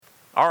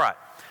All right.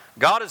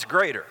 God is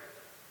greater.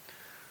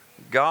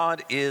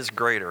 God is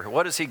greater.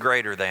 What is He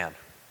greater than?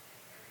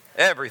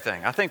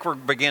 Everything. I think we're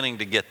beginning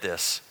to get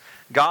this.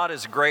 God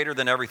is greater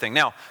than everything.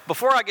 Now,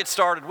 before I get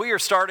started, we are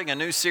starting a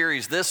new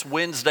series this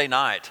Wednesday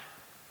night.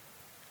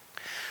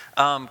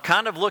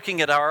 Kind of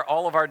looking at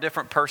all of our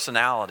different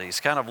personalities,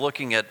 kind of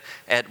looking at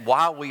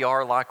why we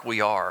are like we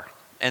are.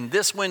 And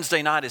this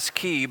Wednesday night is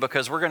key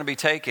because we're going to be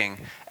taking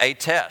a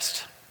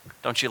test.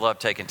 Don't you love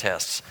taking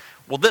tests?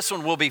 Well, this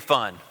one will be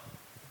fun,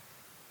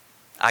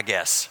 I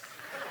guess.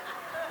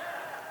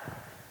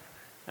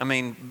 I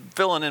mean,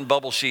 filling in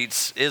bubble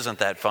sheets isn't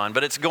that fun,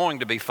 but it's going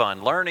to be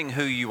fun. Learning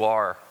who you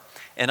are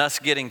and us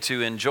getting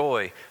to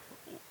enjoy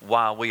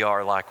why we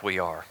are like we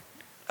are.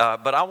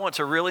 But I want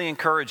to really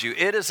encourage you.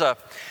 It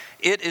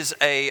is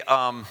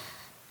a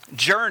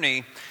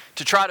journey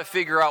to try to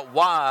figure out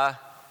why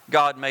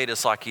God made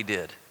us like He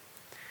did.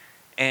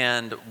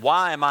 And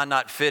why am I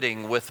not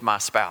fitting with my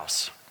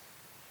spouse?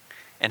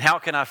 And how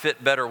can I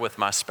fit better with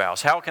my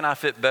spouse? How can I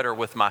fit better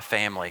with my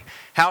family?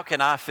 How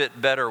can I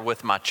fit better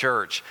with my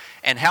church?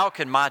 And how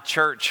can my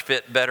church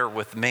fit better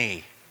with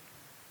me?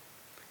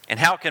 And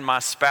how can my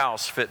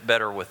spouse fit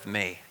better with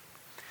me?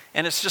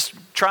 And it's just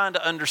trying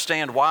to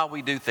understand why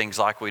we do things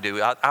like we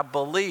do. I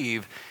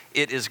believe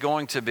it is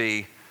going to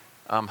be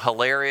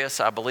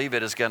hilarious. I believe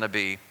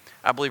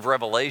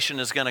revelation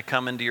is going to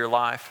come into your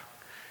life.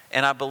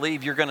 And I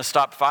believe you're going to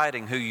stop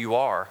fighting who you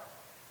are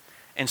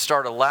and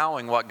start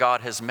allowing what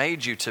God has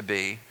made you to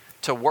be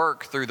to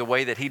work through the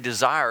way that He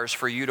desires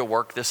for you to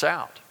work this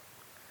out.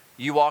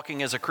 You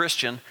walking as a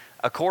Christian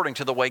according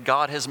to the way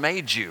God has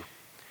made you. It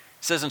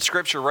says in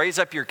Scripture, raise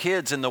up your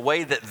kids in the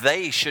way that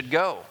they should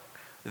go.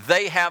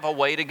 They have a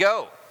way to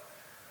go.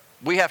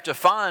 We have to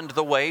find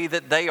the way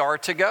that they are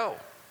to go.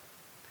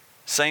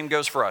 Same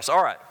goes for us.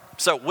 All right,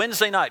 so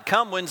Wednesday night,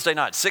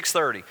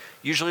 6:30.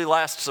 Usually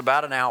lasts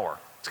about an hour.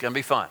 It's going to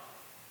be fun.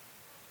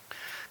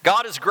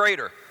 God is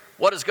greater.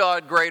 What is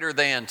God greater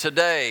than?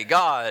 Today,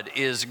 God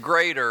is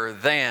greater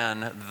than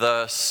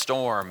the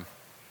storm.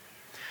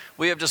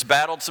 We have just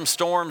battled some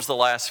storms the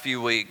last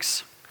few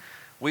weeks.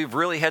 We've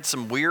really had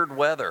some weird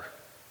weather.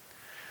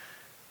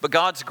 But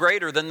God's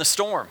greater than the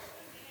storm.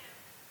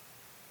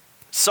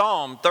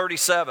 Psalm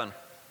 37,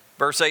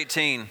 verse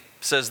 18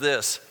 says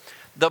this,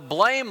 "The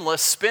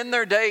blameless spend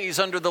their days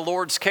under the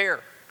Lord's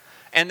care,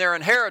 and their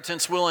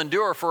inheritance will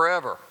endure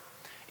forever.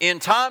 In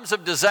times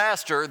of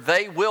disaster,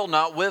 they will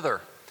not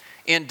wither.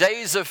 In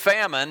days of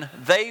famine,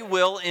 they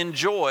will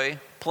enjoy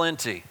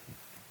plenty."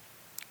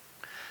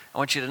 I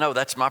want you to know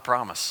that's my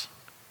promise.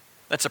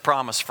 That's a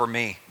promise for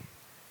me.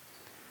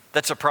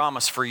 That's a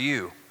promise for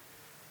you.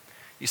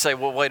 You say,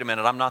 well, wait a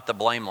minute, I'm not the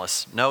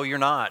blameless. No, you're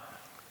not.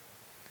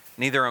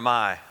 Neither am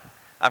I.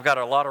 I've got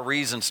a lot of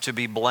reasons to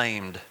be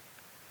blamed.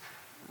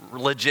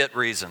 Legit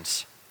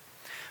reasons.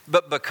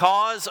 But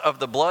because of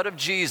the blood of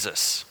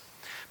Jesus,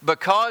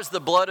 because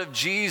the blood of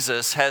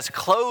Jesus has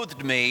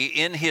clothed me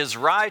in His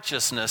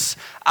righteousness,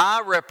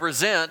 I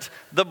represent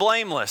the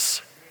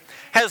blameless.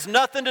 Has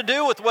nothing to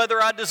do with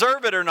whether I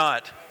deserve it or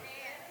not.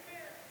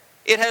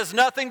 It has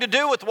nothing to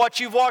do with what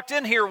you've walked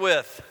in here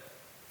with.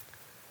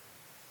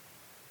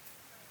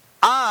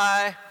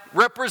 I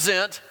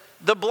represent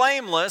the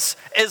blameless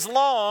as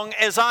long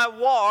as I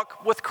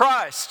walk with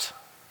Christ.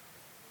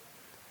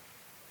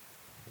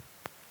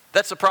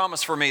 That's a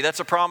promise for me. That's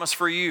a promise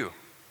for you.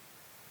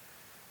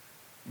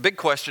 Big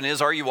question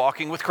is, are you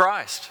walking with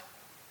Christ?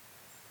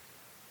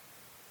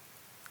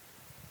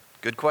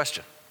 Good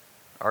question.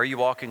 Are you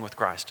walking with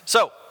Christ?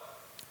 So,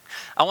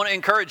 I want to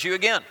encourage you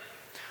again.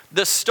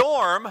 The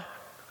storm,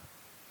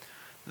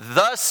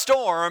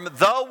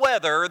 the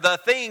weather, the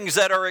things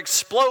that are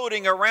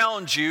exploding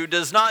around you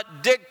does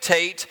not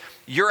dictate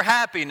your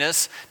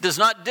happiness, does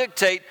not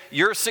dictate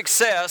your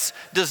success,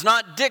 does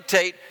not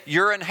dictate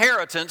your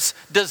inheritance,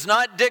 does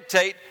not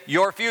dictate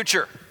your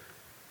future.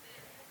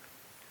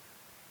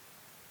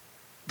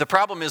 The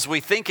problem is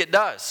we think it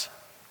does.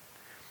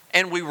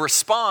 And we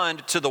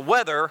respond to the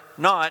weather,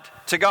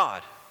 not to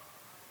God.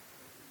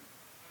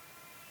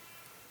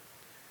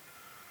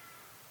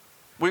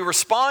 We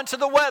respond to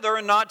the weather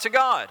and not to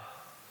God.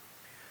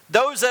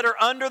 Those that are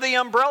under the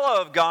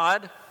umbrella of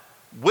God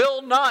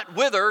will not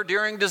wither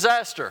during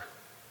disaster.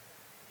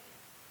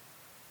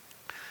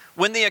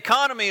 When the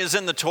economy is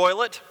in the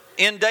toilet,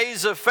 in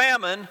days of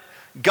famine,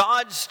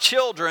 God's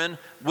children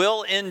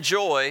will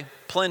enjoy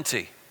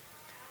plenty.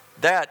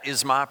 That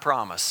is my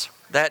promise.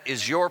 That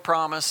is your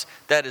promise.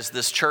 That is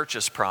this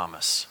church's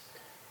promise.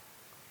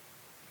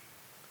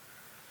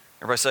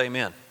 Everybody say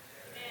amen. Amen.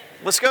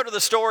 Let's go to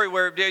the story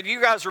where, do you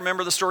guys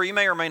remember the story? You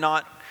may or may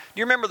not. Do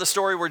you remember the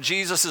story where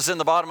Jesus is in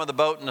the bottom of the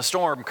boat and the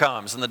storm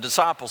comes and the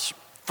disciples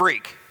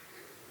freak?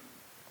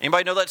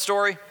 Anybody know that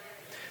story?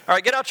 All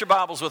right, get out your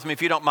Bibles with me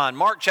if you don't mind.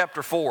 Mark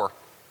chapter 4.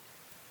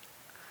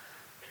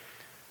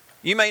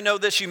 You may know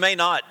this, you may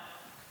not.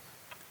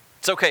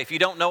 It's okay. If you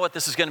don't know it,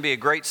 this is going to be a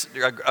great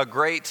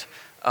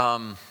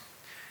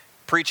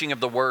preaching of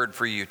the word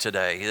for you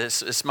today.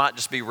 This might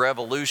just be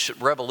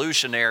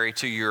revolutionary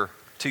to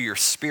your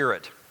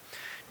spirit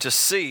to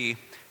see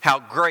how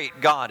great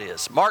God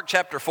is. Mark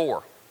chapter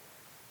 4.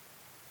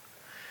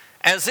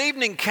 As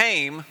evening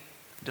came,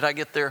 did I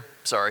get there?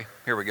 Sorry,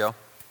 here we go.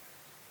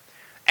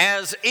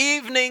 As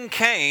evening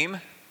came,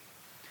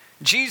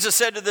 Jesus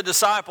said to the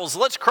disciples,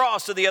 let's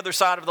cross to the other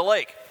side of the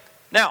lake.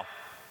 Now,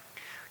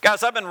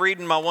 guys, I've been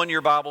reading my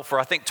one-year Bible for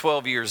I think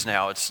 12 years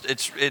now.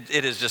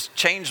 It has just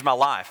changed my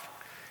life.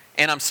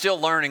 And I'm still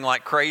learning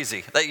like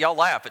crazy. Y'all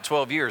laugh at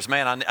 12 years.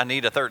 Man, I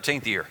need a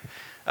 13th year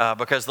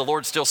because the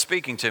Lord's still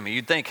speaking to me.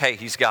 You'd think, hey,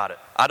 he's got it.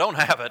 I don't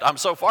have it. I'm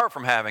so far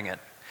from having it.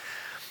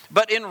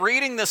 But in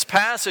reading this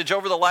passage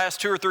over the last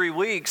 2 or 3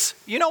 weeks,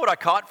 you know what I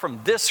caught from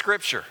this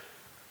scripture?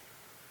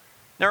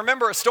 Now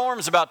remember, a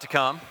storm's about to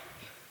come.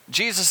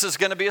 Jesus is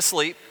going to be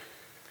asleep.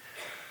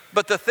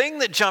 But the thing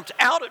that jumped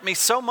out at me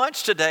so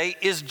much today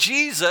is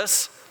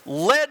Jesus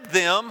led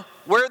them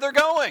where they're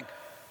going.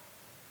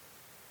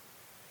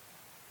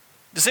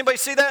 Does anybody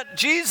see that?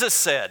 Jesus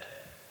said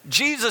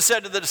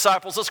to the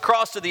disciples, let's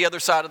cross to the other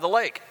side of the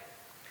lake.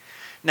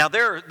 Now,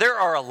 there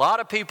are a lot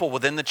of people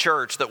within the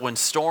church that when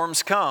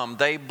storms come,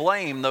 they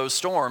blame those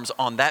storms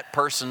on that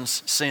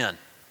person's sin,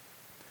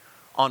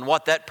 on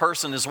what that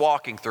person is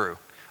walking through.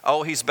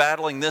 Oh, he's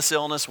battling this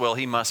illness, well,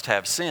 he must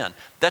have sin.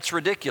 That's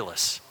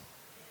ridiculous.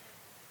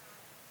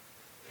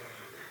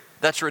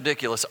 That's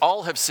ridiculous.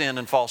 All have sinned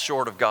and fall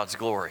short of God's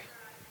glory.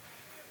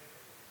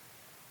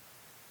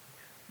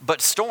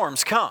 But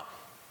storms come.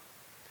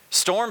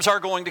 Storms are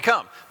going to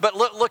come. But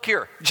look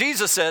here.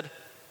 Jesus said,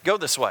 go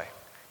this way.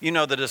 You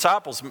know, the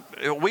disciples,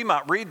 we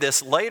might read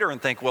this later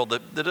and think, well, the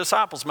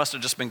disciples must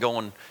have just been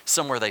going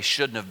somewhere they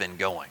shouldn't have been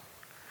going.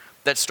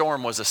 That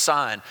storm was a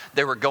sign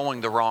they were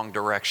going the wrong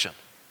direction.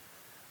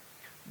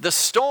 The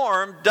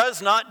storm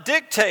does not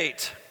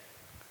dictate.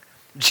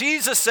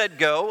 Jesus said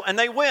go, and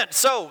they went.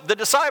 So the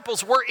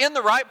disciples were in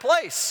the right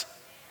place.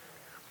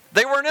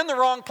 They weren't in the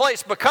wrong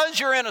place. Because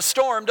you're in a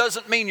storm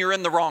doesn't mean you're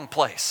in the wrong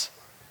place.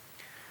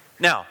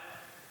 Now,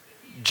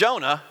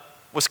 Jonah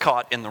was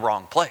caught in the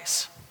wrong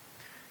place.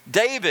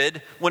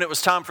 David, when it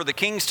was time for the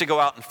kings to go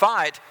out and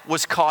fight,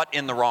 was caught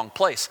in the wrong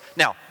place.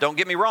 Now, don't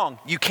get me wrong,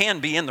 you can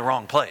be in the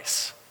wrong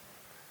place.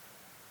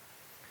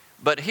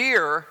 But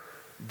here,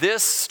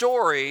 this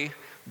story,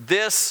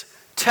 this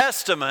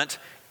testament,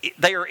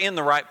 they are in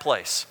the right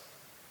place.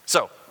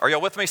 So, are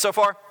y'all with me so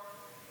far?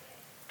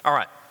 All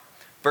right,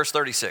 verse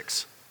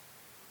 36.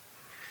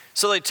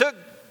 So they took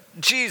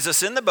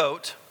Jesus in the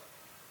boat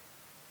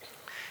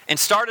and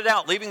started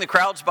out, leaving the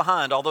crowds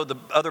behind, although the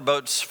other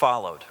boats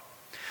followed.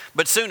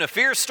 But soon a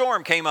fierce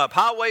storm came up.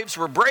 High waves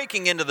were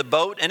breaking into the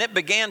boat, and it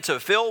began to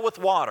fill with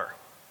water.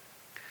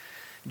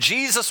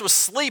 Jesus was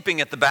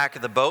sleeping at the back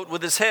of the boat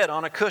with his head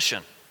on a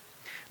cushion.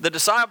 The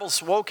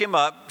disciples woke him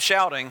up,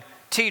 shouting,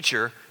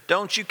 "Teacher,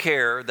 don't you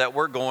care that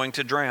we're going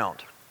to drown?"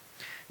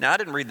 Now, I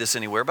didn't read this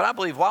anywhere, but I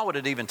believe, why would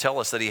it even tell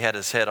us that he had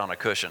his head on a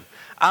cushion?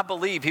 I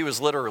believe he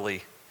was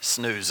literally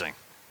snoozing.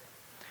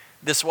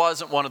 This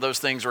wasn't one of those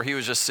things where he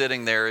was just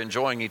sitting there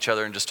enjoying each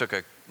other and just took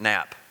a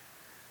nap.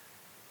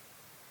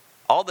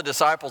 All the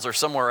disciples are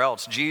somewhere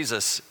else.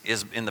 Jesus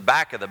is in the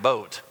back of the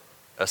boat,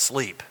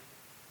 asleep.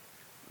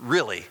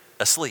 Really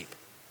asleep.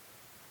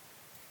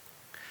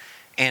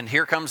 And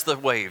here comes the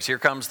waves. Here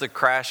comes the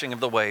crashing of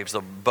the waves.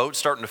 The boat's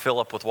starting to fill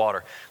up with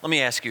water. Let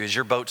me ask you, is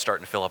your boat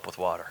starting to fill up with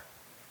water?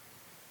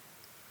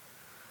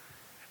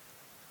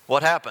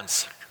 What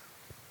happens?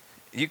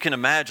 You can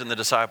imagine the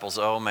disciples,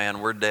 oh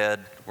man, we're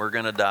dead. We're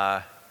going to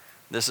die.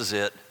 This is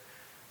it.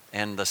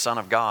 And the Son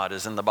of God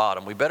is in the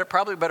bottom. We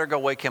probably better go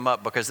wake him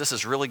up, because this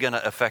is really going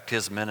to affect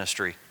his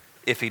ministry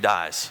if he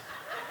dies.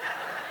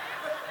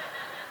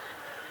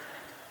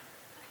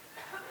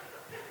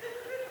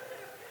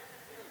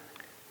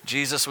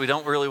 Jesus, we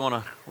don't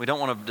want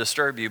to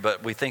disturb you,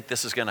 but we think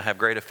this is going to have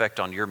great effect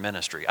on your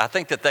ministry. I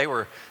think that they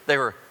were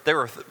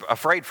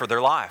afraid for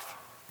their life,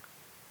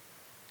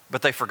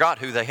 but they forgot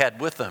who they had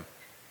with them.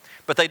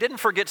 But they didn't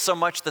forget so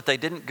much that they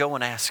didn't go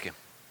and ask him.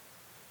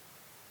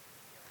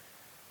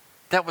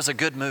 That was a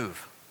good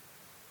move.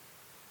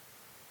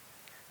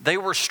 They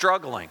were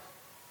struggling,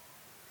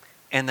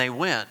 and they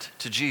went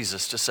to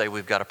Jesus to say,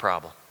 we've got a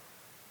problem.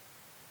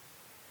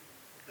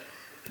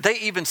 They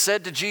even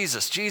said to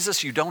Jesus,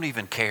 Jesus, you don't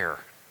even care.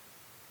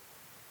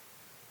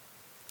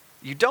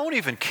 You don't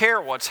even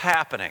care what's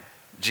happening,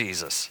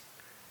 Jesus,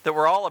 that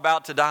we're all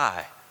about to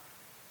die,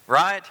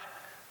 right?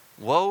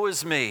 Woe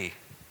is me.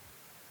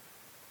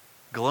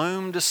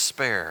 Gloom,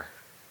 despair,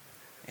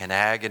 and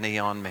agony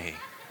on me.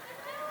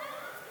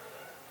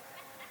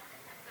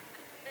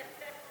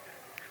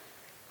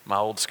 My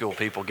old school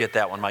people get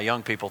that one. My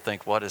young people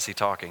think, what is he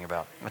talking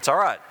about? It's all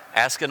right.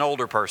 Ask an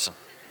older person.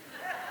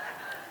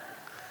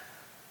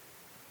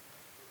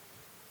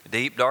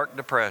 Deep, dark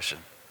depression.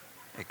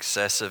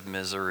 Excessive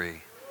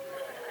misery.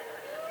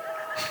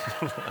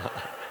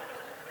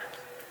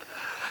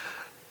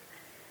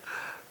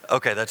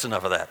 Okay, that's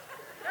enough of that.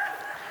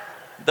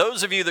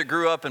 Those of you that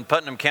grew up in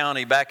Putnam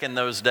County back in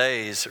those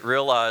days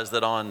realize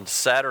that on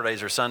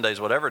Saturdays or Sundays,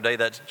 whatever day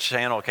that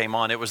channel came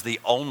on, it was the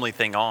only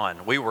thing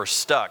on. We were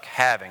stuck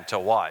having to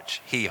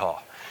watch Hee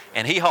Haw.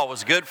 And Hee Haw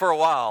was good for a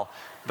while,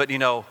 but you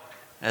know,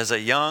 as a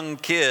young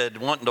kid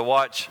wanting to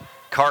watch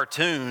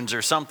cartoons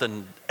or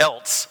something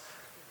else,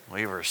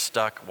 we were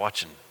stuck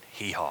watching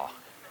Hee Haw.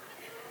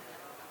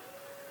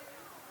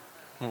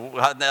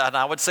 And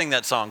I would sing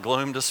that song,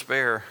 Gloom,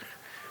 Despair,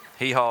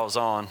 Hee Haw's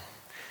on.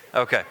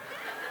 Okay.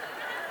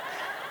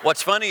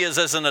 What's funny is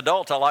as an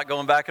adult, I like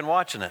going back and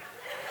watching it.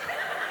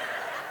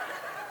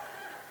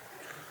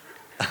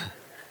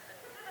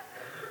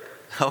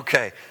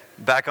 Okay,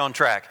 back on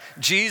track.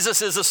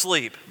 Jesus is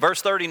asleep.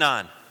 Verse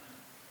 39.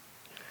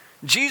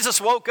 Jesus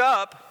woke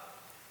up.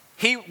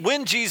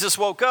 When Jesus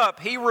woke up,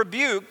 he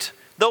rebuked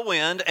the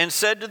wind and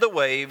said to the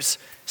waves,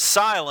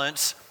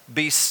 "Silence,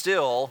 be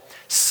still."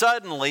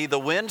 Suddenly the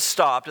wind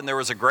stopped and there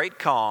was a great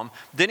calm.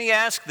 Then he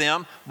asked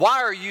them,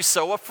 "Why are you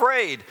so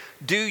afraid?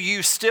 Do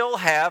you still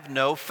have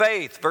no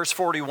faith?" Verse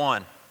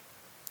 41.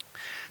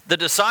 The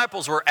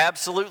disciples were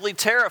absolutely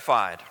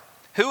terrified.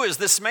 "Who is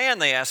this man?"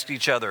 they asked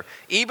each other.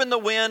 Even the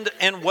wind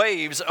and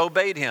waves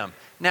obeyed him.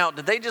 Now,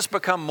 did they just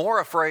become more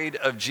afraid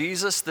of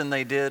Jesus than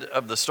they did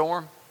of the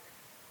storm?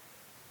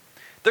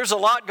 There's a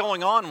lot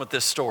going on with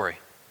this story.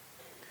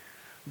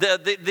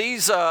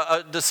 These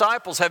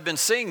disciples have been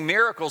seeing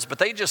miracles, but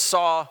they just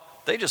saw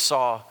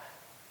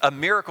a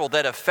miracle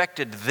that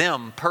affected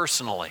them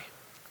personally,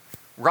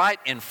 right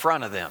in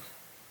front of them.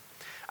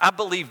 I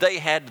believe they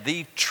had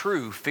the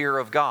true fear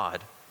of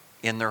God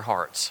in their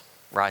hearts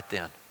right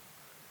then.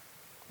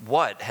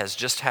 What has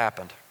just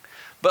happened?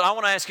 But I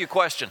want to ask you a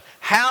question.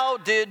 How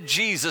did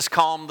Jesus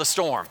calm the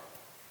storm?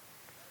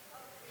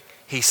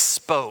 He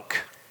spoke.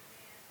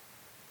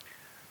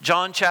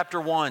 John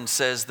chapter 1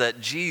 says that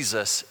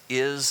Jesus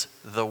is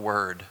the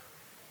Word.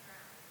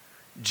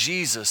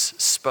 Jesus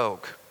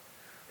spoke.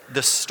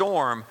 The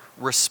storm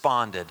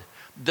responded.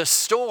 The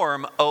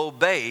storm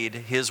obeyed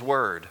His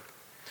word.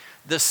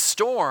 The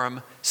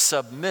storm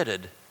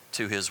submitted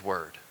to His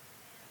word.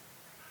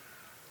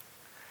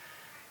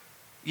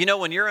 You know,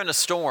 when you're in a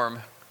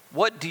storm,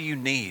 what do you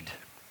need?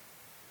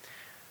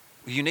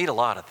 You need a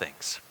lot of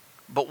things.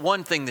 But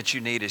one thing that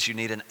you need is you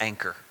need an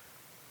anchor.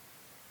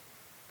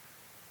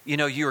 You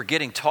know, you are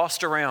getting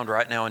tossed around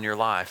right now in your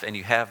life and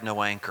you have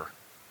no anchor.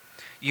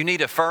 You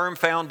need a firm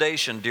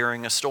foundation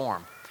during a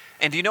storm.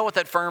 And do you know what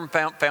that firm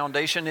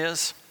foundation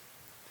is?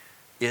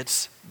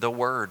 It's the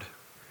Word.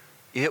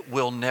 It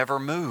will never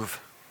move.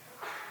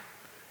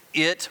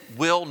 It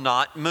will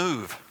not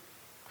move.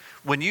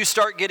 When you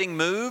start getting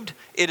moved,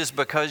 it is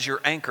because your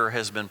anchor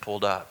has been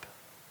pulled up.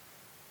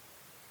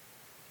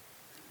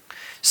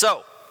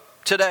 So,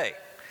 today,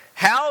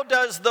 how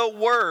does the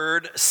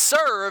Word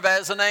serve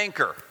as an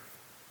anchor?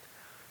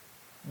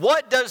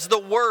 What does the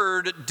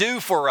Word do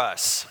for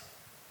us?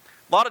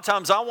 A lot of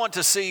times I want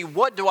to see,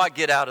 what do I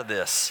get out of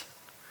this?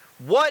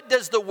 What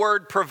does the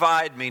Word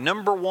provide me?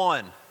 Number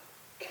one,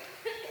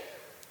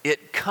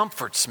 it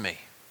comforts me.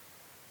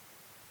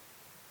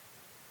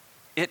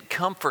 It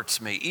comforts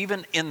me,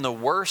 even in the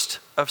worst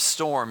of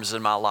storms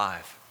in my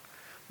life.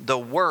 The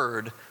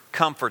Word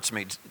comforts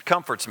me.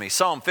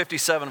 Psalm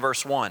 57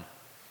 verse 1.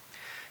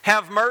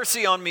 Have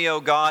mercy on me, O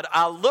God.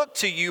 I look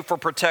to you for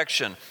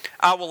protection.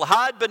 I will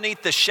hide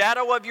beneath the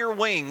shadow of your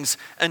wings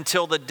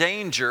until the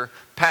danger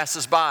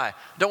passes by.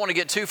 Don't want to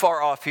get too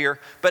far off here,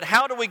 but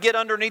how do we get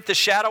underneath the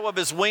shadow of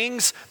His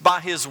wings? By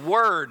His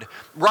Word.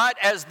 Right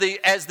as the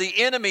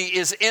enemy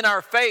is in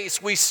our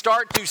face, we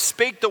start to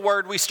speak the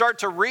Word, we start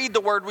to read the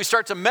Word, we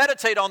start to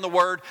meditate on the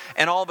Word,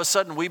 and all of a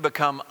sudden we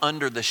become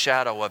under the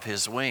shadow of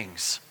His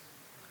wings.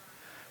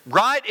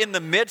 Right in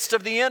the midst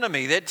of the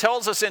enemy. It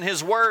tells us in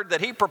His Word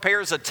that He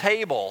prepares a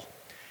table.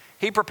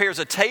 He prepares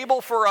a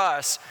table for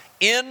us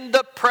in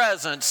the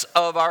presence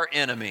of our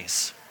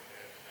enemies.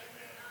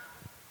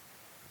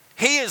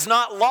 He is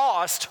not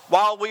lost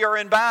while we are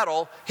in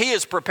battle. He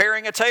is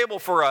preparing a table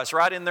for us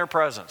right in their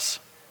presence.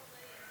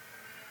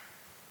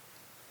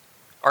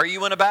 Are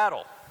you in a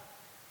battle?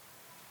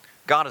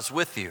 God is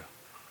with you.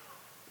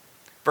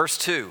 Verse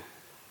 2.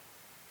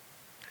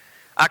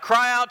 I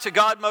cry out to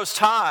God Most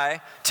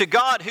High, to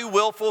God who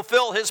will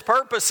fulfill His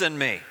purpose in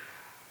me.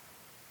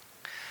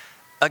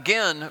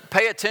 Again,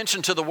 pay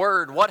attention to the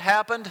word. What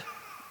happened?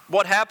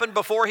 What happened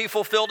before He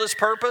fulfilled His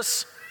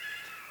purpose?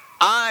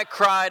 I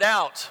cried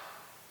out.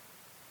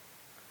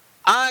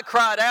 I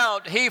cried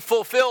out. He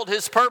fulfilled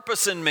His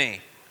purpose in me.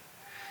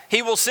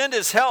 He will send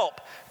His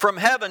help from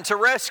heaven to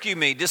rescue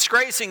me,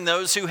 disgracing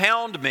those who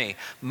hound me.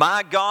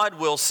 My God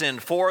will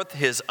send forth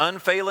His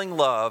unfailing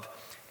love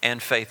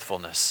and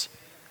faithfulness.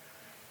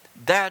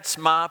 That's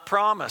my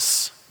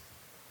promise.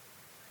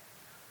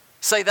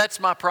 Say, that's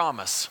my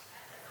promise.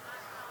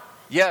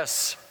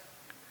 Yes.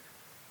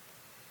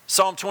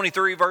 Psalm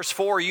 23 verse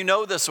 4, you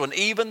know this one.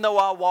 Even though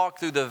I walk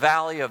through the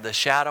valley of the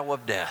shadow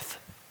of death,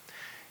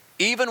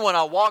 even when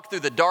I walk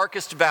through the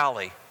darkest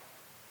valley,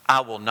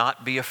 I will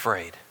not be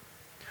afraid.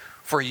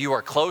 For you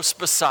are close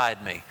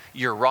beside me.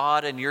 Your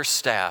rod and your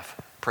staff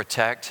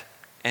protect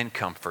and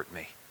comfort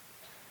me.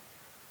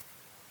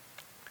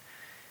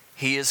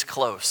 He is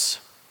close.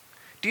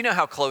 Do you know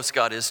how close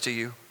God is to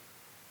you?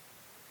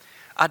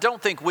 I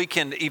don't think we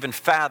can even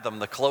fathom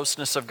the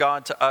closeness of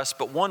God to us,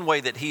 but one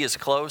way that he is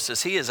close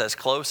is he is as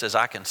close as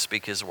I can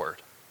speak his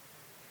word.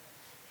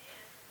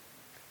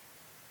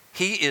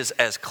 He is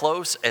as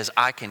close as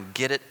I can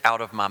get it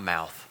out of my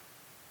mouth.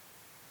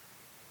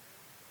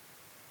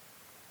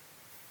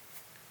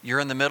 You're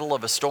in the middle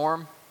of a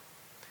storm.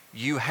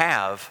 You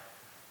have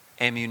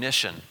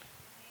ammunition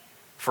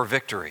for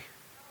victory.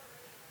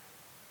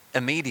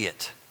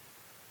 Immediate.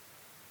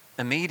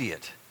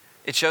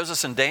 It shows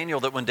us in Daniel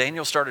that when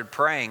Daniel started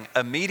praying,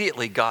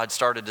 immediately God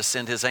started to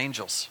send his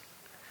angels.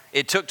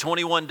 It took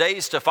 21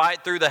 days to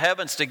fight through the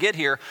heavens to get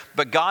here,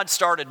 but God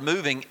started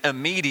moving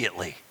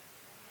immediately.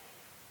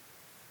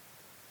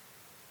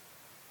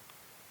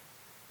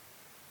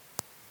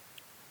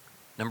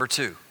 Number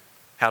 2,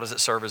 how does it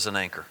serve as an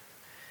anchor?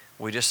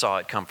 We just saw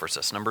it comforts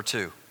us. Number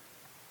 2,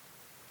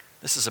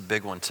 this is a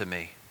big one to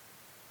me.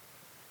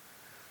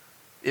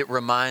 It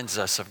reminds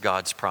us of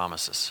God's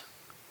promises.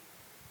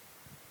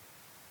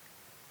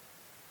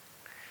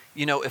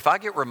 You know, if I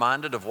get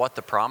reminded of what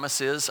the promise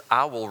is,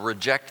 I will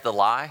reject the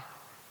lie.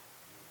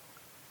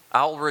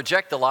 I will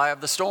reject the lie of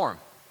the storm.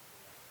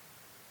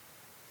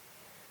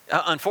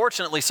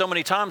 Unfortunately, so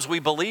many times we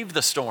believe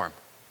the storm.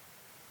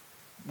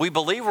 We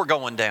believe we're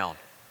going down.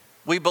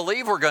 We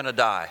believe we're going to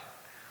die.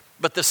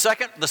 But the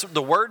second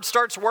the word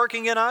starts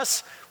working in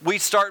us, we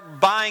start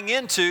buying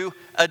into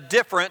a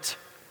different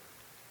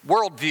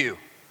worldview.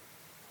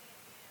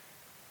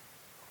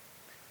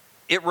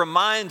 It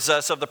reminds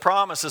us of the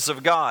promises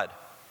of God.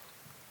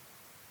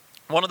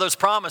 One of those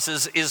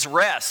promises is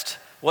rest.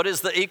 What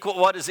is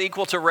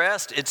equal to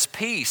rest? It's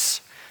peace.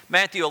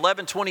 Matthew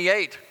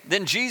 11:28.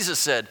 Then Jesus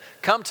said,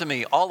 "Come to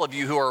me, all of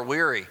you who are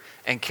weary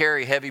and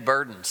carry heavy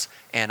burdens,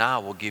 and I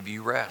will give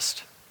you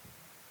rest."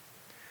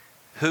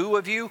 Who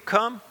of you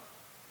come?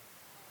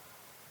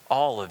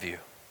 All of you.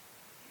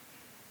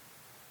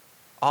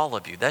 All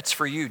of you. That's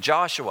for you.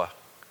 Joshua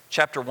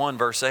chapter 1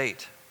 verse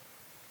 8.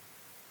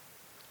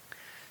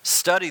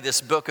 Study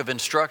this book of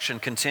instruction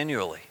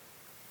continually.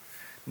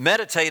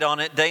 Meditate on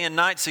it day and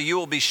night so you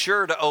will be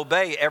sure to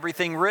obey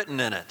everything written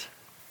in it.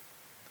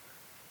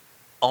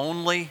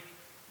 Only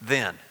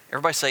then.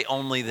 Everybody say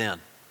only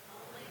then.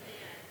 Only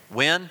then.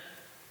 When?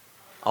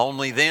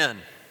 Only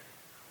then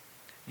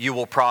you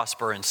will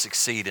prosper and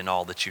succeed in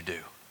all that you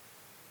do.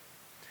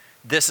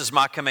 This is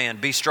my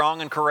command. Be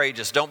strong and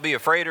courageous. Don't be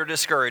afraid or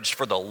discouraged,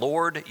 for the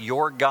Lord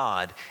your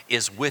God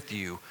is with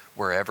you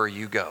wherever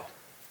you go.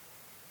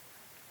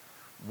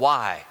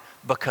 Why?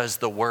 Because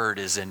the word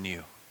is in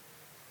you.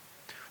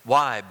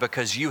 Why?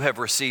 Because you have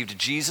received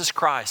Jesus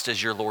Christ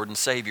as your Lord and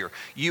Savior.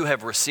 You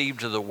have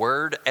received the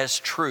word as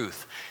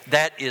truth.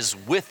 That is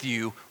with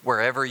you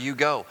wherever you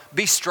go.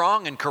 Be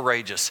strong and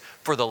courageous,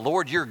 for the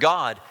Lord your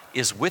God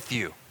is with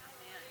you.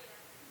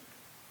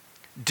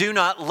 Do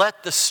not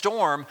let the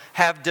storm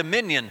have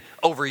dominion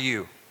over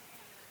you.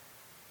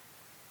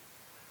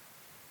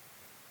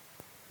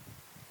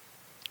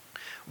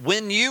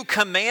 When you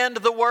command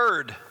the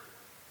word,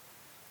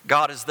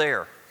 God is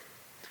there.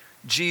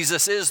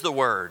 Jesus is the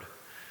word.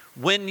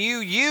 When you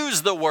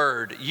use the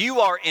word, you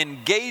are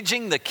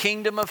engaging the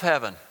kingdom of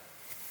heaven.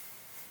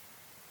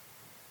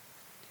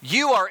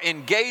 You are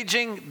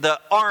engaging the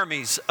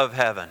armies of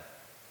heaven.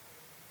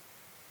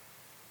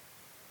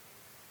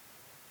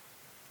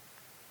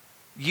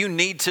 You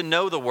need to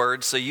know the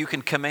word so you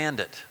can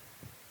command it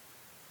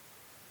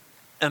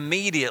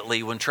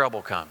immediately when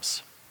trouble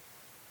comes.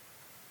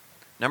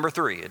 Number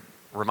 3, it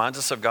reminds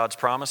us of God's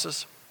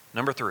promises.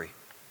 Number 3,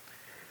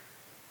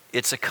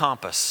 it's a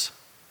compass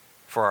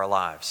for our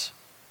lives.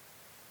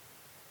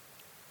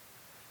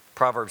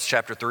 Proverbs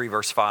chapter 3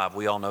 verse 5,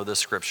 we all know this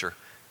scripture.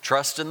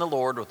 Trust in the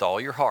Lord with all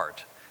your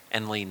heart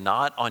and lean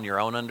not on your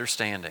own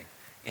understanding.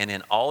 And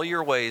in all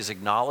your ways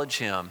acknowledge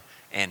him,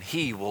 and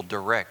he will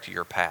direct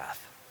your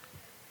path.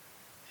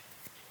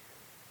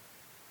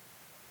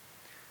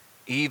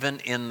 Even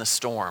in the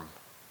storm.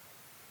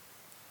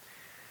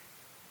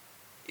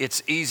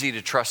 It's easy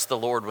to trust the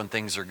Lord when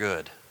things are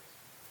good.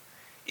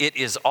 It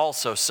is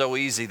also so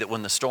easy that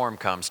when the storm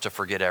comes to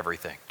forget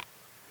everything.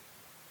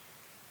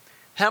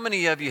 How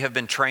many of you have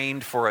been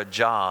trained for a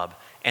job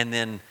and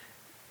then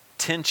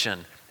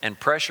tension and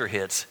pressure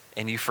hits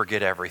and you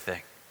forget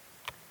everything?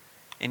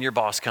 And your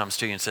boss comes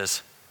to you and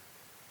says,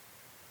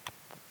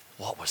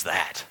 "What was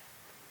that?"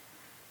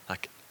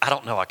 Like, I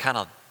don't know, I kind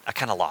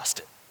of lost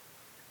it.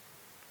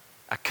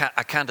 I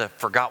kind of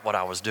forgot what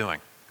I was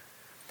doing.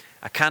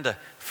 I kind of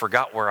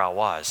forgot where I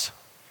was.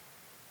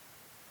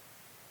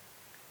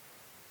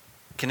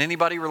 Can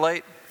anybody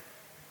relate?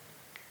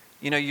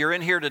 You know, you're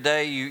in here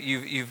today,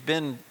 you've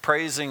been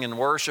praising and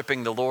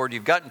worshiping the Lord,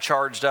 you've gotten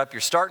charged up, you're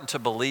starting to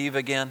believe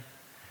again.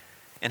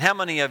 And how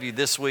many of you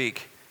this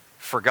week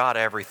forgot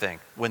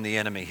everything when the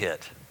enemy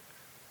hit?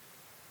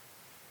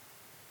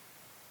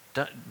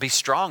 Be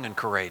strong and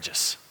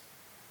courageous,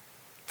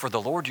 for the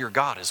Lord your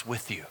God is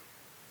with you.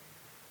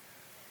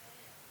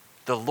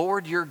 The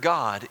Lord your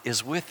God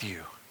is with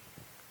you.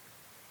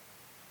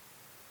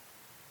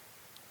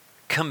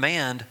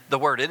 Command the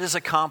word. It is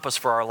a compass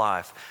for our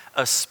life,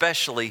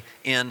 especially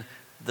in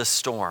the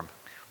storm.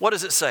 What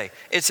does it say?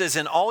 It says,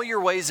 in all your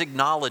ways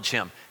acknowledge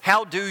him.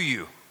 How do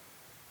you?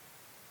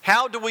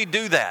 How do we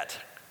do that?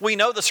 We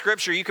know the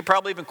scripture. You could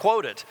probably even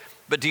quote it.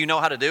 But do you know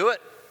how to do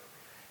it?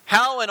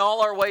 How in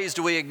all our ways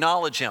do we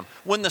acknowledge him?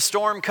 When the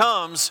storm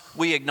comes,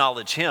 we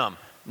acknowledge him,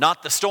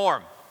 not the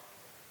storm.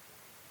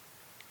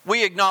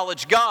 We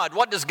acknowledge God.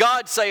 What does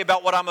God say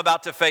about what I'm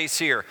about to face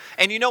here?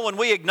 And you know, when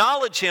we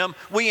acknowledge him,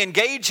 we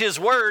engage his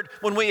word.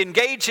 When we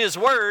engage his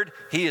word,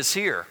 he is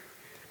here.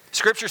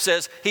 Scripture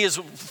says he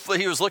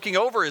was looking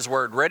over his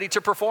word, ready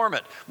to perform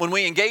it. When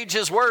we engage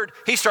his word,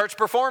 he starts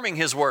performing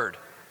his word.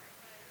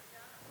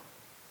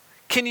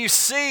 Can you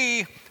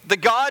see the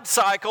God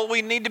cycle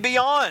we need to be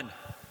on?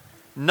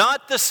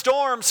 Not the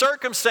storm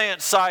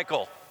circumstance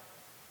cycle.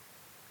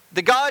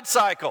 The God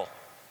cycle.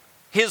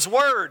 His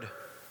word.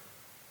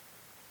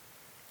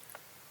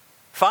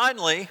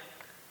 Finally,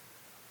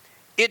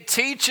 it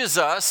teaches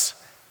us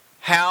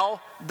how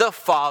the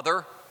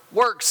Father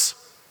works.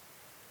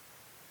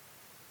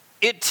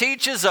 It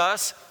teaches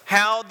us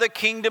how the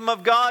kingdom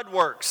of God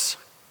works.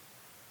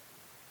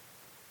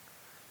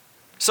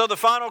 So the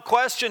final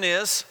question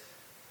is,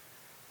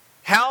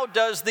 how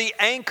does the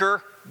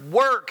anchor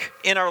work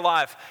in our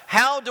life?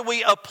 How do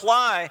we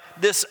apply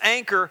this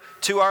anchor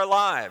to our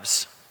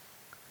lives?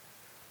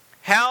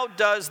 How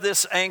does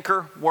this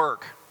anchor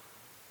work?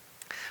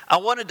 I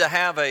wanted to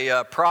have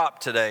a prop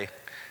today,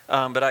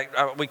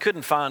 but we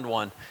couldn't find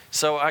one.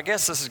 So I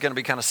guess this is going to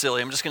be kind of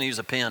silly. I'm just going to use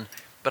a pen,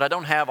 but I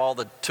don't have all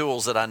the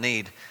tools that I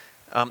need.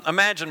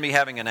 Imagine me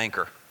having an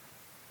anchor.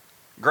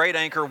 Great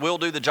anchor, will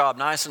do the job,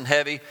 nice and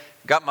heavy.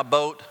 Got my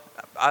boat.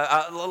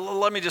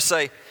 Let me just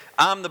say,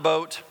 I'm the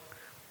boat.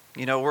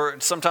 You know,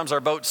 sometimes our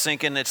boat's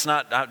sinking. It's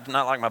not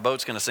like my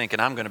boat's going to sink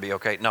and I'm going to be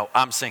okay. No,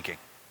 I'm sinking.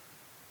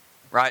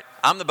 Right?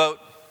 I'm the boat.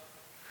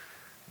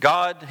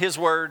 God, his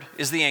word,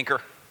 is the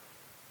anchor.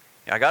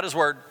 I got his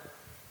word.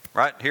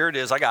 Right? Here it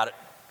is. I got it.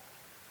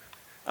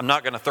 I'm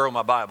not going to throw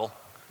my Bible,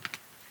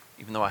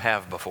 even though I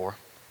have before.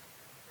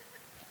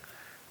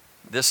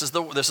 This is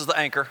the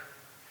anchor.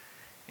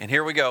 And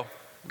here we go.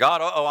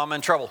 God, I'm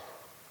in trouble.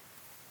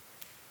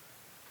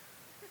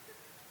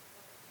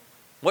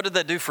 What did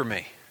that do for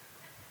me?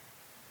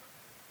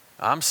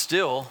 I'm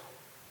still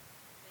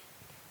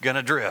going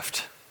to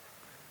drift.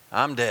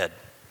 I'm dead.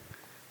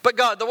 But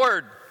God, the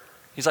word,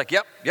 he's like,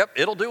 yep,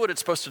 it'll do what it's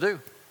supposed to do.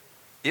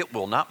 It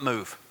will not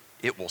move.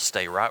 It will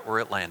stay right where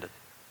it landed.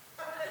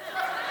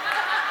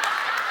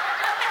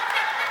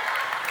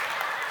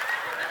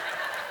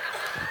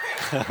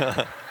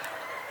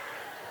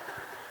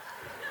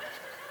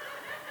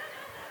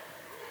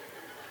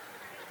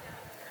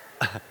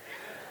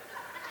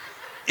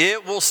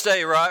 It will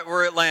stay right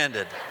where it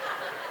landed.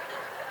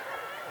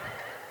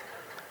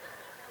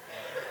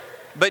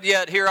 But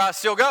yet here I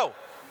still go.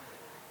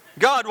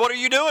 God, what are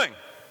you doing?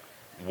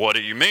 What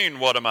do you mean,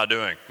 what am I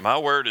doing? My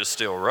word is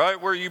still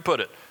right where you put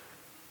it.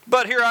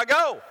 But here I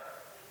go.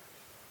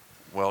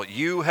 Well,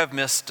 you have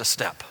missed a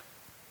step.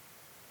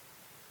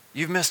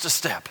 You've missed a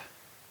step.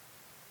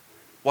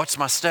 What's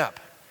my step?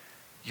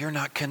 You're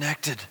not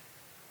connected.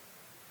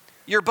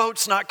 Your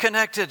boat's not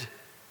connected.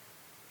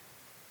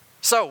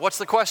 So, what's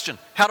the question?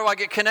 How do I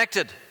get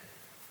connected?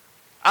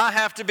 I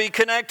have to be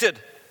connected.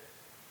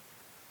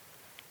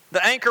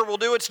 The anchor will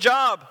do its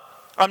job.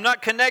 I'm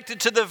not connected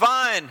to the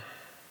vine.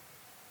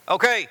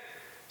 Okay,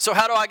 so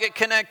how do I get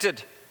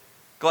connected?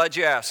 Glad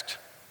you asked.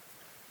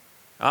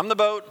 I'm the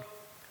boat.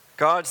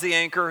 God's the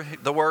anchor.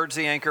 The word's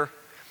the anchor.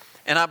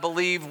 And I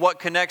believe what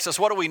connects us,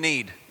 what do we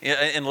need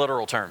in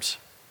literal terms?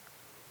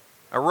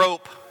 A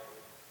rope.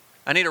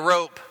 I need a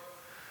rope.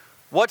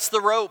 What's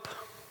the rope?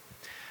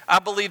 I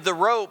believe the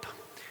rope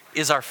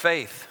is our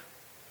faith.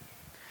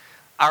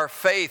 Our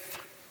faith.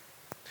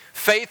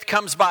 Faith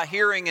comes by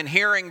hearing and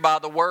hearing by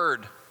the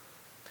word.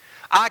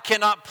 I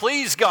cannot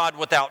please God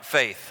without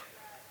faith.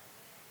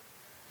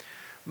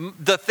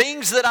 The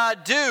things that I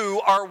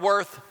do are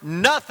worth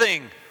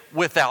nothing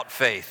without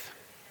faith.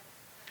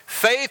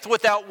 Faith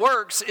without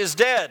works is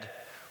dead.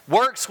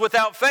 Works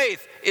without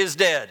faith is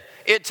dead.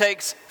 It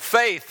takes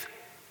faith.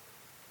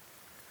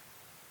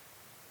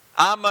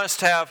 I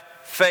must have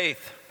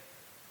faith.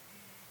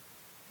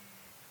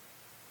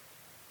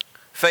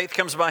 Faith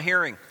comes by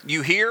hearing.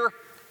 You hear,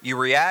 you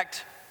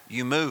react,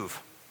 you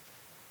move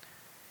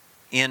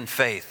in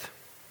faith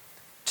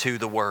to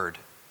the word.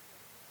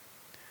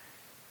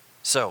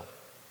 So,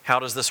 how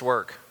does this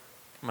work?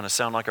 I'm going to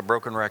sound like a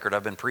broken record.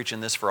 I've been preaching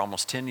this for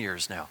almost 10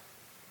 years now.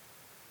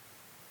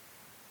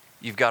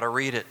 You've got to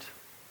read it.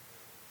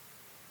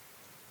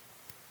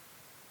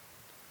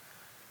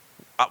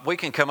 We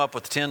can come up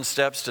with 10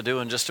 steps to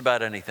doing just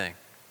about anything.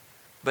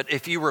 But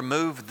if you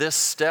remove this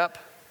step,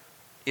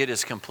 it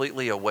is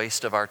completely a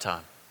waste of our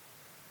time.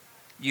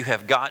 You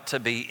have got to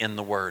be in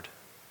the Word.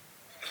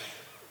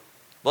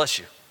 Bless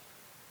you.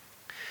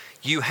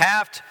 You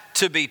have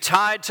to be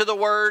tied to the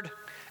Word,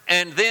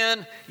 and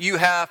then you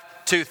have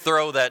to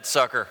throw that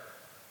sucker.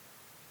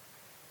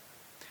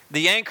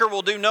 The anchor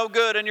will do no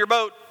good in your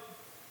boat.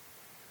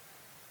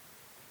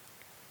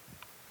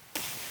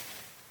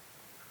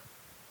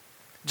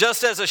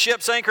 Just as a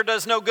ship's anchor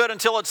does no good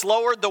until it's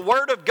lowered, the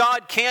Word of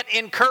God can't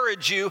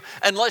encourage you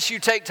unless you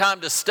take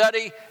time to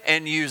study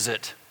and use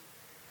it.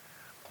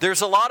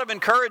 There's a lot of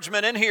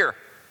encouragement in here.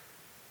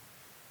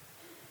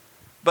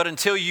 But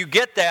until you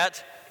get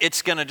that,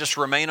 it's going to just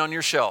remain on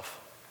your shelf.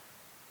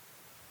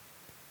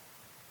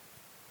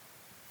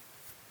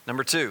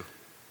 Number 2,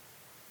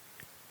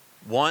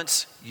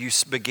 once you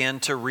begin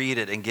to read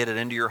it and get it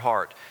into your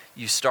heart,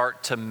 you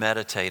start to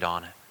meditate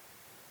on it.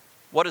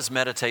 What does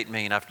meditate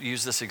mean? I've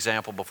used this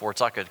example before.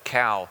 It's like a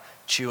cow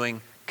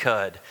chewing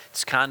cud.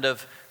 It's kind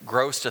of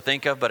gross to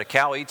think of, but a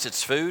cow eats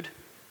its food,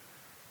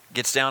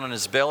 gets down on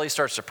his belly,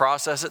 starts to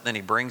process it, then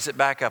he brings it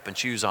back up and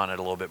chews on it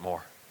a little bit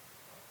more.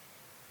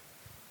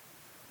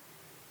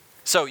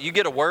 So you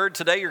get a word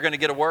today, you're going to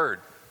get a word.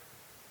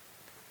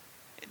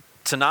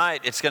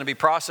 Tonight, it's going to be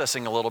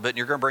processing a little bit, and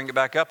you're going to bring it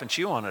back up and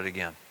chew on it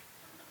again.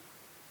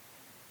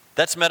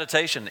 That's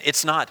meditation.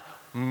 It's not,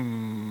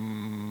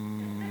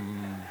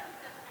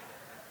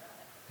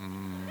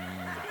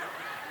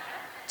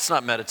 It's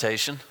not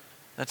meditation.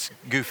 That's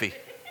goofy.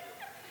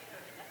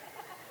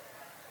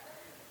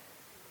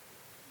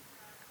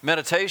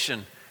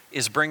 Meditation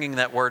is bringing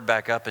that word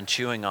back up and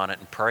chewing on it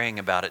and praying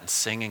about it and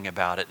singing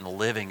about it and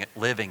living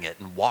it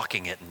and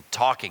walking it and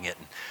talking it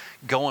and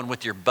going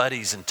with your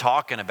buddies and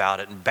talking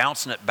about it and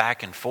bouncing it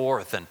back and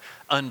forth and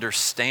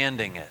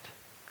understanding it.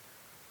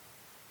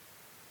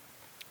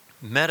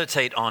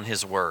 Meditate on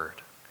His Word,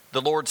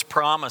 the Lord's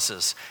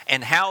promises,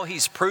 and how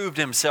He's proved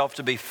Himself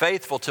to be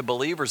faithful to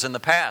believers in the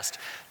past.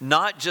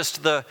 Not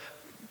just the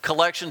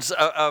collections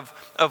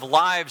of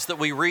lives that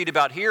we read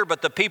about here,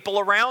 but the people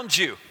around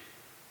you.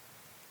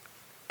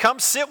 Come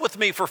sit with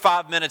me for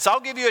 5 minutes. I'll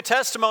give you a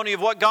testimony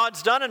of what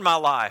God's done in my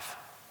life.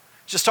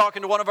 Just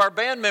talking to one of our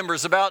band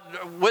members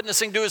about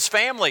witnessing to his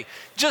family.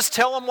 Just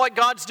tell them what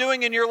God's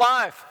doing in your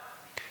life.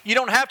 You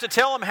don't have to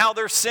tell them how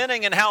they're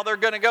sinning and how they're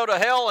going to go to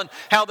hell and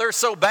how they're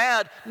so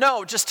bad.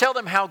 No, just tell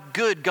them how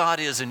good God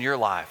is in your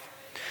life.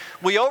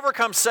 We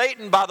overcome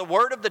Satan by the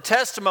word of the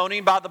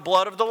testimony, by the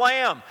blood of the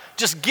Lamb.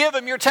 Just give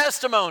him your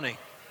testimony.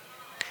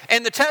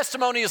 And the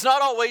testimony is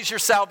not always your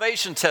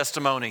salvation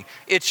testimony.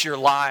 It's your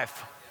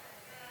life.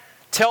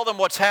 Tell them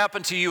what's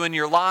happened to you in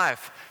your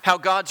life, how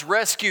God's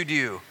rescued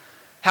you,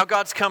 how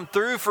God's come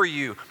through for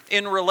you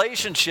in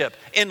relationship,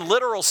 in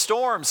literal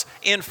storms,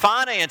 in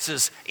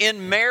finances,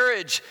 in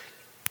marriage,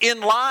 in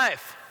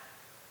life.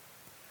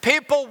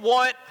 People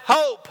want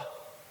hope.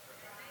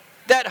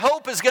 That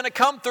hope is going to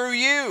come through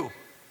you.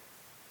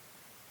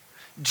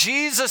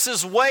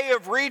 Jesus' way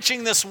of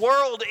reaching this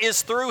world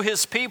is through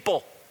His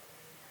people.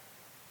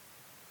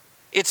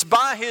 It's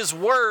by His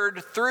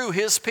word through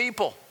His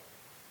people.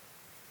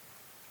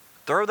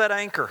 Throw that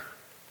anchor.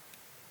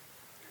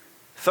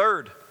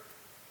 Third,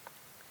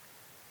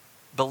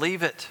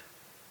 believe it.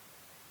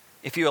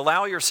 If you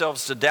allow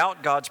yourselves to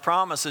doubt God's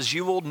promises,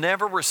 you will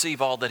never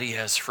receive all that He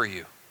has for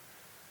you.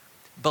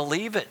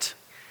 Believe it.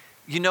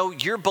 You know,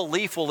 your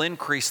belief will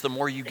increase the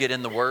more you get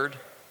in the Word,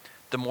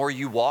 the more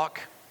you walk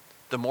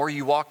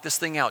this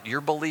thing out,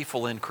 your belief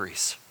will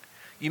increase.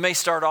 You may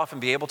start off and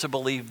be able to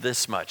believe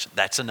this much.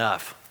 That's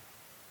enough.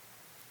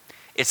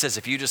 It says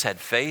if you just had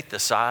faith the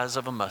size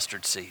of a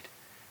mustard seed,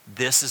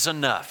 this is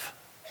enough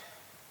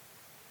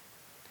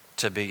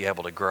to be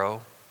able to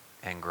grow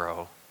and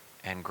grow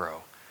and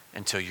grow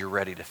until you're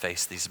ready to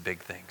face these big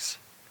things.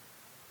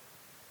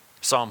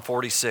 Psalm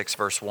 46,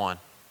 verse 1.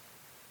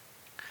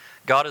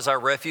 God is our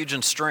refuge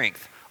and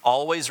strength,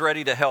 always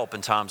ready to help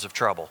in times of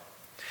trouble.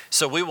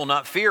 So we will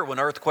not fear when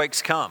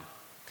earthquakes come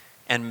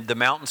and the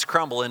mountains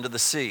crumble into the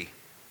sea.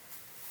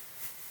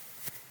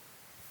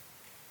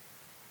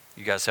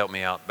 You guys help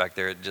me out back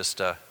there.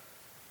 Do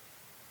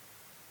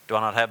I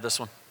not have this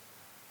one?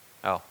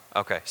 Oh,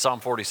 okay. Psalm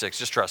 46,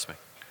 just trust me.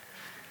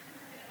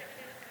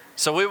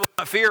 So we will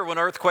not fear when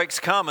earthquakes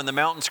come and the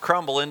mountains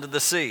crumble into the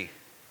sea.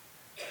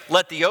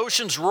 Let the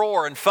oceans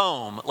roar and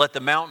foam. Let the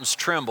mountains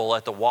tremble.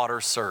 Let the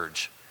waters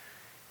surge.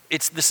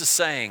 This is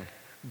saying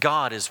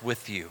God is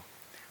with you.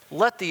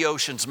 Let the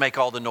oceans make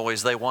all the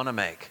noise they want to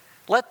make.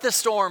 Let the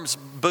storms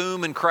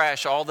boom and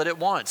crash all that it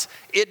wants.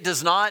 It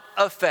does not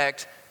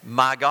affect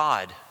my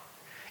God.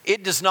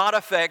 It does not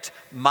affect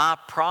my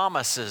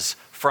promises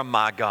from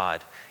my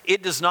God.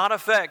 It does not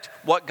affect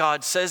what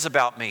God says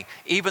about me,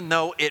 even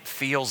though it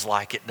feels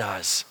like it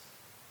does.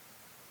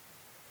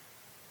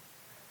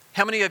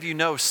 How many of you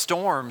know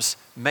storms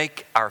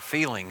make our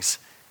feelings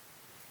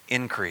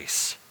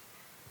increase?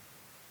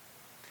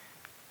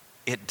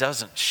 It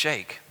doesn't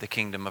shake the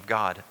kingdom of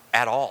God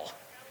at all.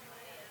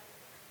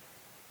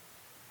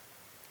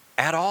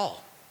 At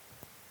all.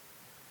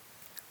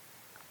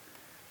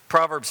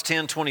 Proverbs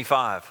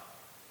 10:25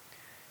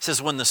 says,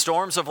 when the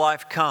storms of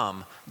life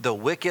come, the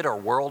wicked are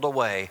whirled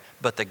away,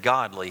 but the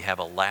godly have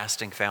a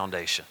lasting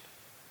foundation.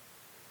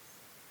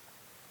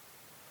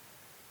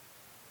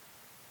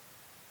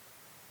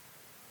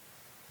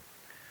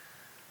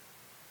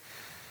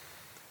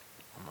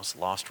 Almost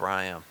lost where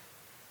I am.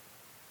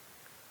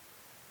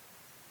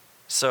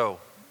 So,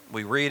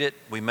 we read it,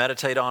 we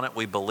meditate on it,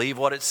 we believe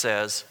what it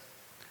says.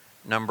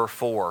 Number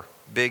 4,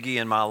 biggie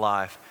in my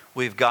life.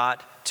 We've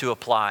got to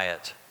apply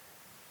it.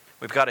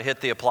 We've got to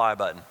hit the apply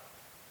button.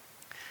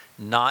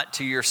 Not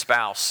to your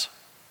spouse.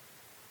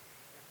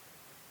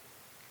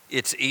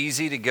 It's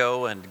easy to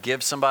go and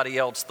give somebody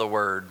else the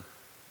word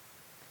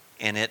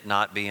and it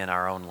not be in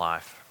our own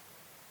life.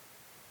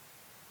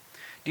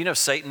 Do you know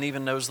Satan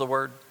even knows the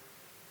word?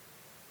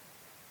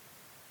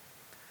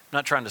 I'm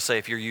not trying to say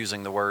if you're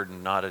using the word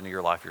and not in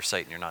your life, you're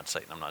Satan. You're not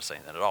Satan. I'm not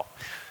saying that at all.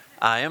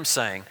 I am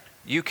saying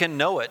you can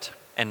know it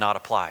and not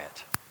apply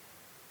it.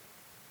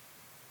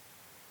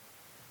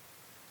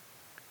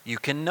 You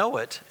can know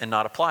it and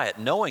not apply it.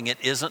 Knowing it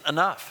isn't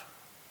enough.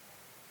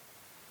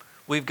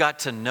 We've got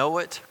to know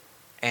it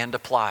and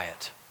apply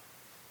it.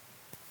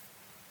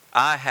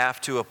 I have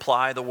to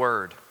apply the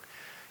word.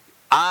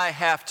 I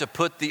have to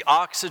put the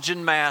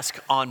oxygen mask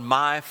on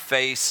my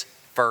face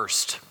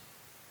first.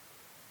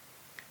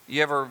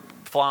 You ever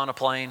fly on a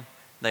plane?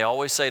 They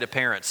always say to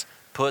parents,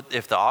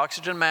 if the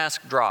oxygen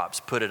mask drops,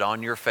 put it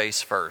on your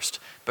face first.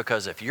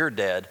 Because if you're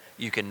dead,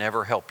 you can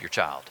never help your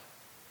child.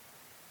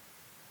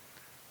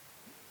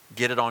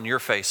 Get it on your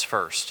face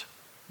first.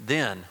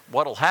 Then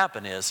what will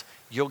happen is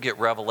you'll get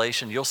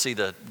revelation. You'll see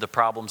the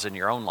problems in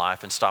your own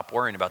life and stop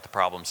worrying about the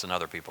problems in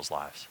other people's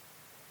lives.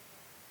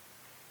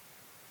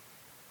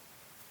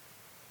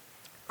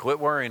 Quit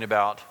worrying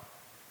about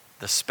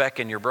the speck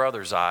in your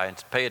brother's eye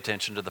and pay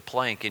attention to the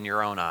plank in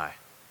your own eye.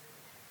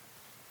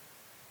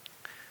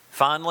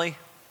 Finally,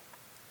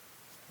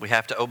 we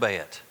have to obey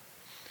it.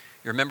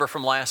 You remember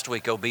from last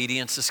week,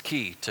 obedience is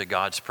key to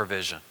God's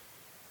provision.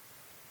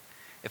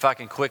 If I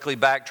can quickly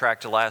backtrack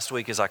to last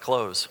week as I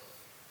close.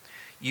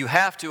 You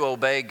have to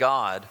obey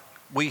God.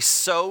 We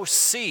sow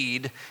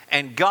seed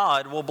and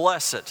God will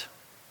bless it.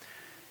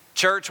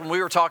 Church, when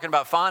we were talking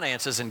about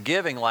finances and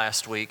giving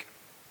last week,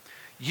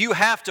 you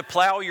have to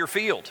plow your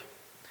field.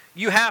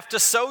 You have to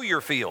sow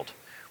your field.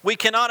 We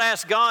cannot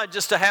ask God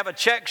just to have a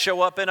check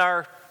show up in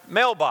our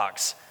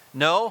mailbox.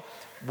 No,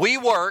 we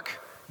work,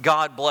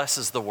 God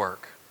blesses the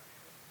work.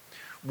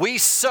 We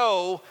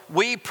sow,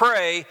 we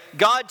pray,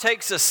 God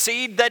takes a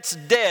seed that's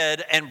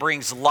dead and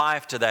brings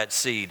life to that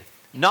seed.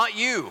 Not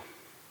you.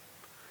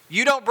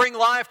 You don't bring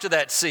life to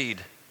that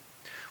seed.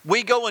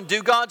 We go and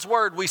do God's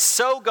word. We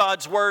sow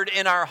God's word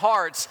in our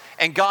hearts,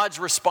 and God's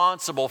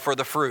responsible for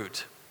the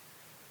fruit.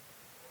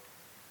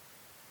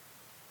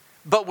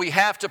 But we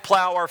have to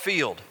plow our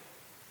field.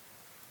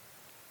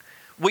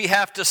 We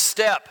have to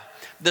step.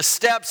 The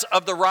steps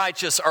of the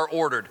righteous are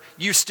ordered.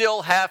 You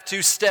still have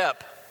to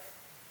step.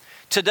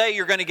 Today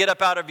you're going to get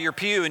up out of your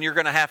pew and you're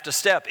going to have to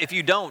step. If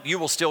you don't, you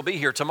will still be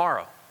here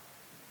tomorrow.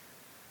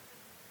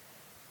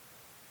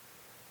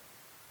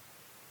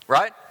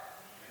 Right?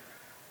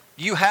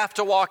 You have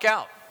to walk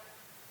out.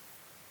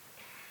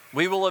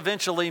 We will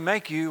eventually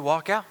make you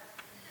walk out.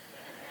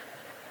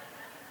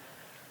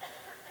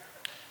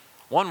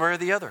 One way or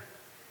the other.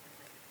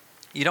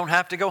 You don't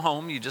have to go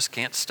home, you just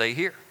can't stay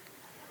here.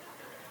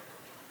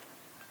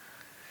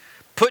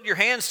 Put your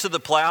hands to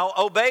the plow,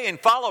 obey and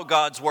follow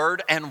God's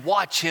word, and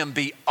watch Him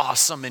be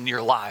awesome in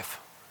your life.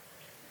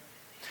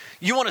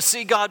 You want to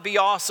see God be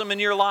awesome in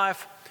your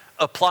life?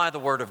 Apply the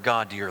word of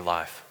God to your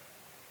life.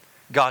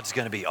 God's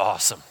going to be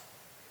awesome.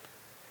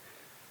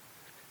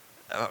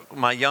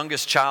 My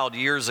youngest child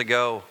years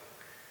ago,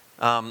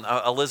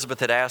 Elizabeth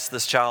had asked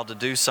this child to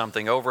do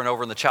something over and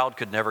over, and the child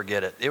could never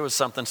get it. It was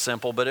something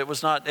simple, but it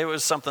was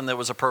something that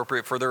was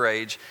appropriate for their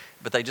age,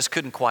 but they just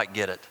couldn't quite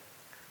get it.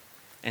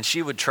 And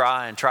she would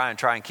try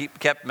and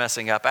kept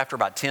messing up. After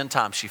about 10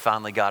 times, she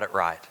finally got it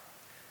right.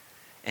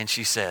 And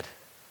she said,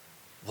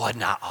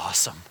 "Wasn't I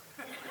awesome?"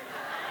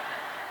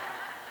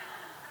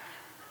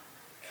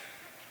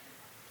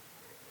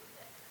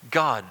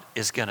 God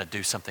is going to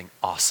do something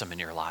awesome in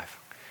your life.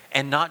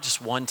 And not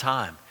just one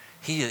time.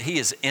 He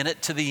is in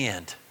it to the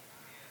end.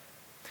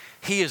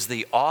 He is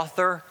the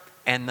author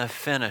and the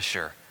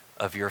finisher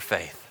of your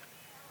faith.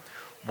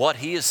 What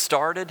He has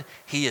started,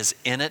 He is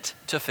in it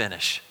to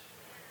finish.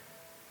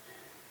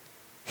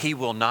 He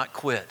will not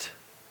quit.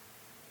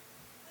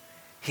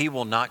 He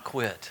will not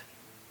quit.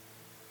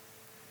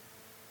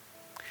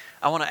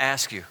 I want to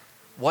ask you,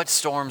 what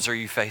storms are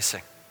you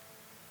facing?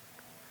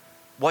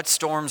 What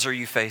storms are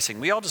you facing?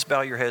 Will you all just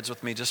bow your heads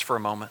with me just for a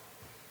moment?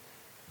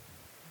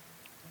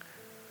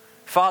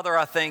 Father,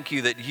 I thank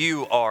you that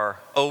you are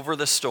over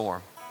the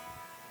storm.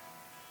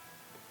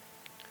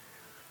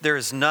 There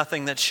is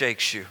nothing that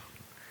shakes you.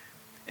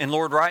 And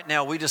Lord, right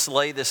now we just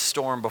lay this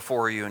storm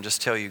before you and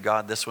just tell you,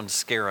 God, this one's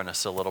scaring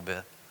us a little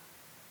bit.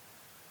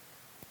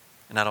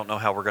 And I don't know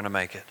how we're going to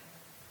make it.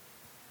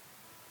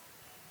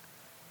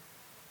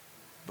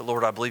 But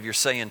Lord, I believe you're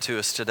saying to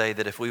us today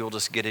that if we will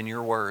just get in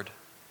your word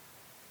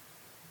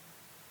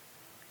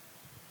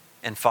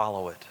and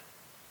follow it,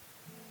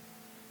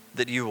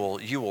 that you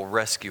will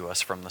rescue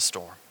us from the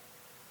storm.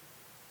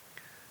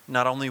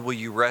 Not only will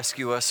you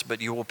rescue us,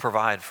 but you will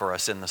provide for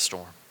us in the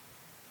storm.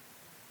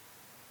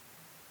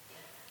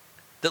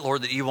 That,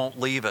 Lord, that you won't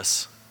leave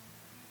us.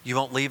 You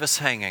won't leave us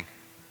hanging.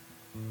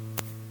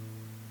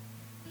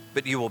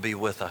 But you will be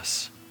with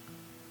us.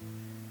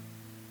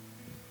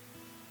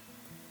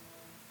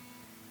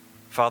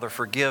 Father,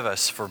 forgive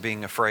us for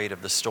being afraid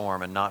of the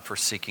storm and not for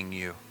seeking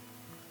you.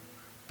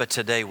 But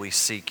today we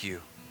seek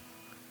you.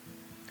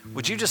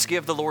 Would you just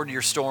give the Lord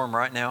your storm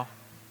right now?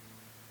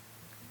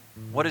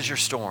 What is your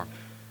storm?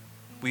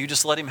 Will you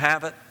just let him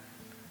have it?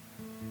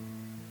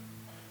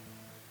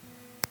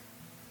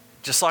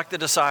 Just like the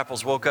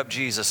disciples woke up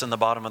Jesus in the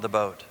bottom of the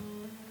boat.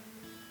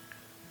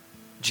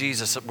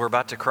 Jesus, we're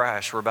about to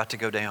crash. We're about to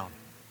go down.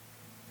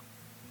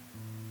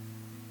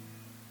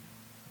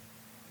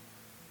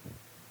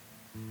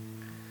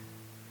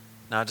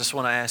 Now, I just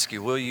want to ask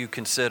you, will you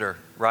consider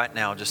right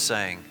now just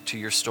saying to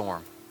your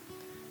storm,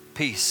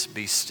 peace,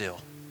 be still.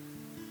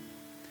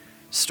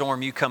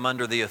 Storm, you come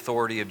under the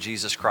authority of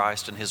Jesus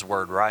Christ and his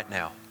word right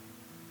now.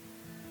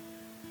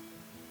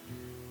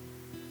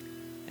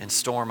 And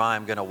storm, I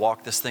am going to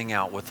walk this thing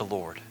out with the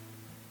Lord.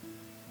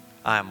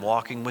 I am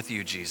walking with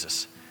you,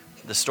 Jesus.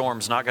 The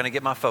storm's not going to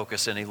get my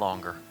focus any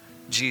longer.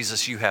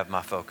 Jesus, you have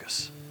my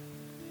focus.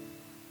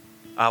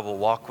 I will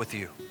walk with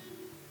you.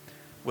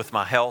 With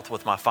my health,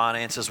 with my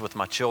finances, with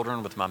my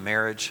children, with my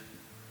marriage.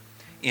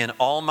 In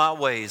all my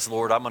ways,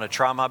 Lord, I'm going to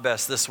try my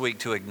best this week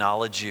to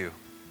acknowledge you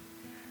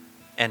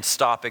and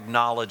stop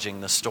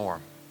acknowledging the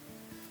storm.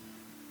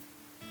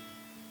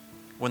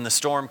 When the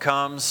storm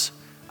comes,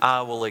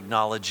 I will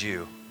acknowledge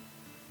you.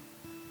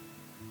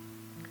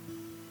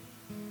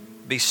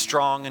 Be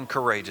strong and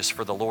courageous,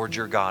 for the Lord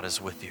your God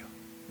is with you.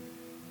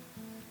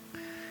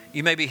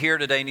 You may be here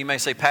today and you may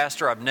say,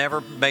 Pastor, I've never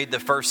made the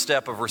first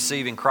step of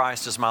receiving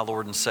Christ as my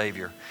Lord and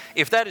Savior.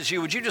 If that is you,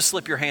 would you just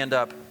slip your hand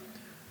up?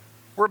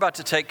 We're about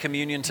to take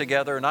communion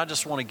together, and I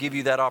just want to give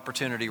you that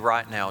opportunity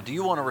right now. Do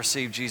you want to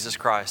receive Jesus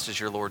Christ as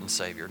your Lord and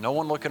Savior? No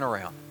one looking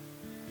around.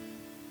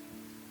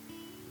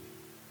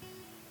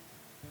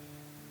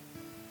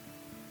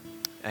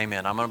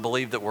 Amen. I'm going to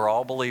believe that we're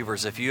all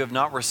believers. If you have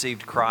not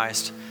received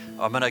Christ,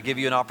 I'm going to give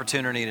you an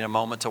opportunity in a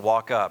moment to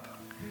walk up.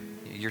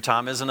 Your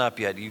time isn't up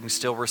yet. You can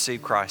still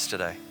receive Christ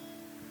today.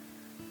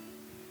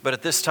 But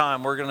at this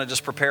time, we're going to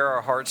just prepare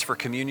our hearts for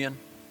communion.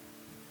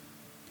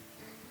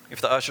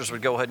 If the ushers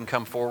would go ahead and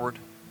come forward.